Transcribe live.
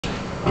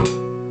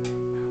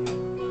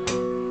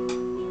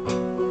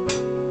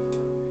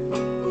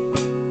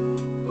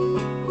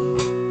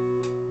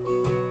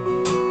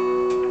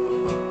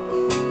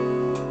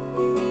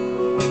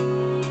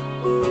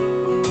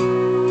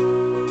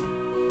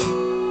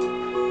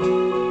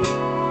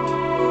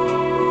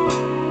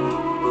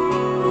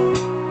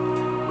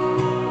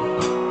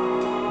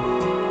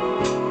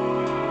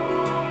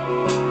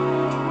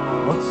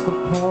What's the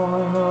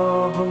point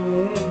of a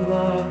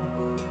midnight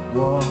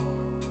walk?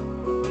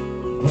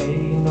 Pay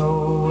no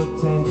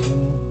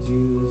attention to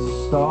the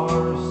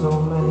stars. So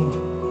many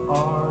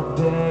are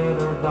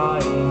dead or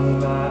dying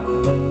that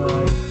the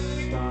night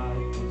sky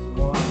is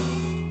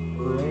one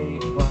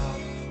great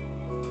black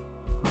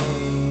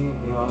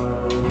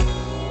graveyard.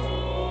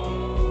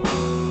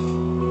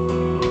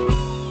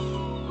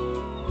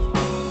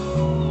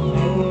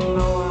 And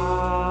no,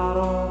 I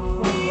don't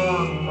think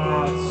I'm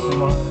that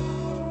smart.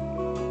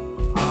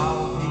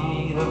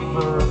 The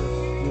first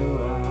to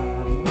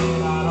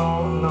admit I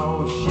don't know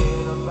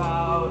shit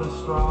about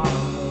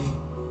astronomy.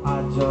 I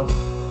just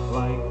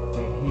like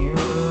to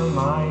hear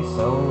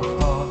myself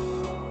talk.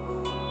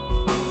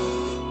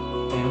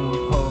 And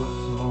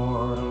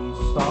post-mortem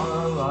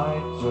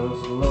starlight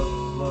just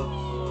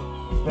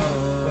looks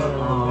better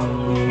on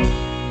me.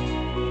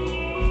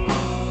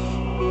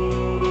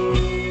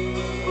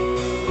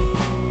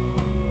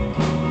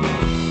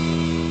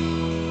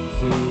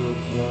 To a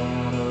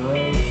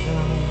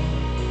generation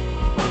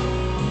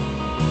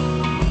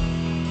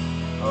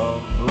of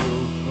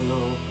blue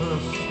pill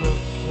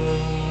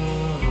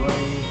prescriptions,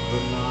 raised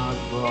but not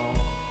wrong,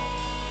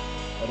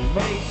 and it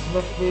makes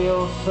me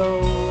feel so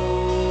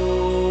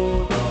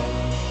damn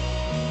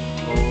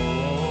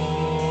old.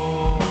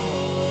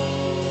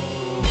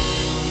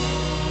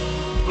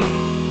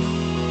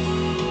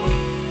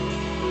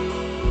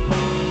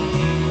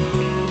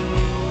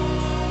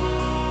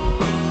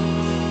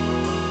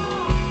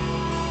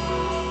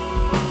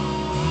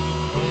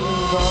 And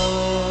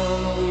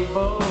darling, we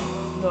both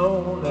know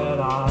that I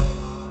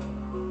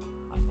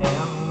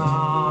am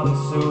not a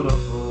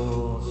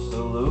suitable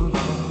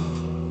solution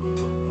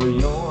for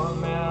your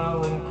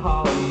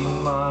melancholy.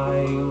 My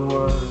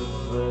words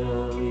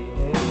rarely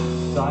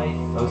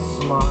excite a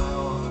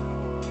smile,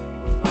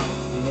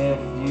 and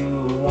if you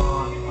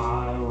want I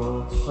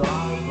will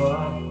try,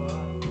 but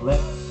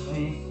let's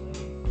speak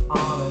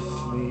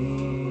honestly.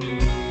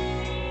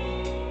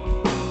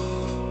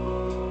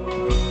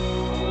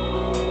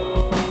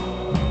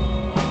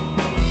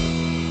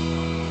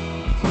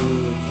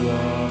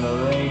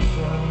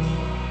 Generation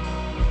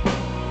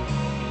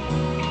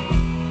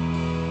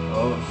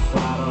of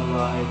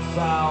satellite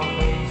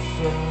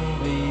salvation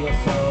via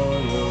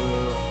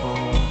cellular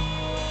phone,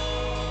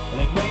 and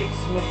it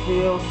makes me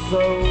feel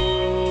so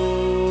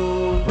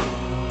damn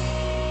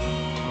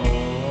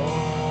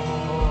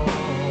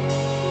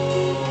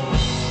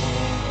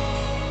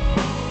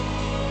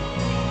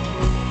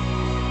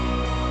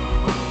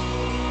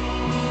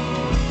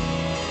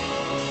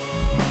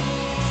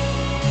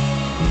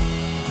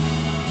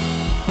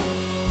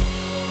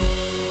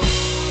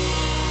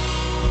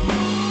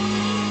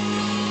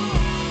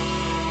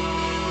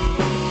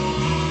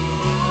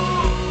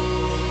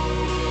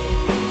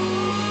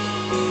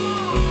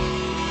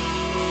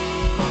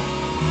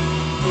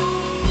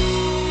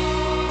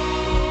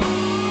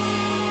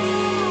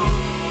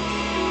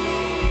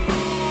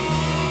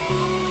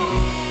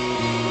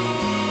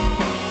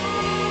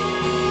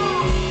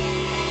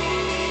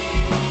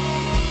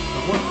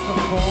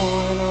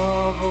point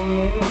of a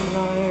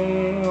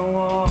midnight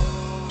walk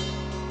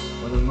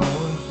where the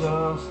moon's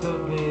just a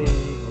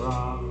big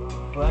rock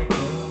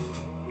reflecting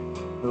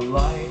the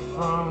light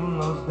from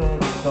those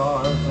dead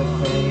stars that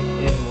fade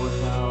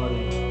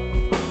immortality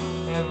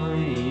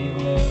every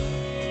evening.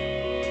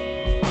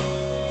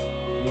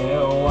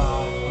 Yeah,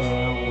 why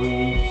can't we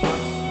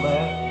just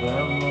let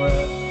them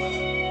rest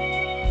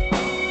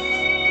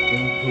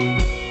in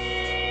peace?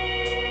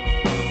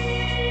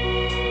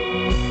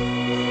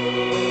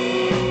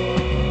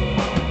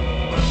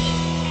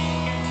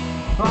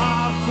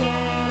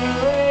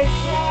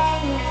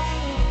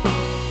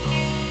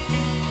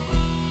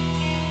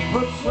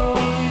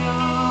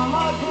 Petroleum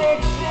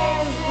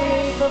addictions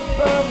beneath the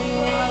burning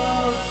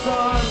yellow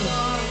sun,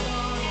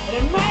 and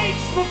it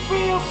makes me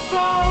feel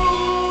so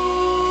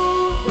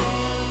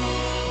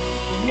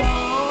damn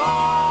young.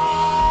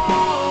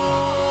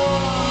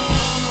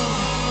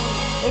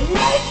 It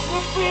makes me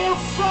feel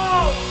so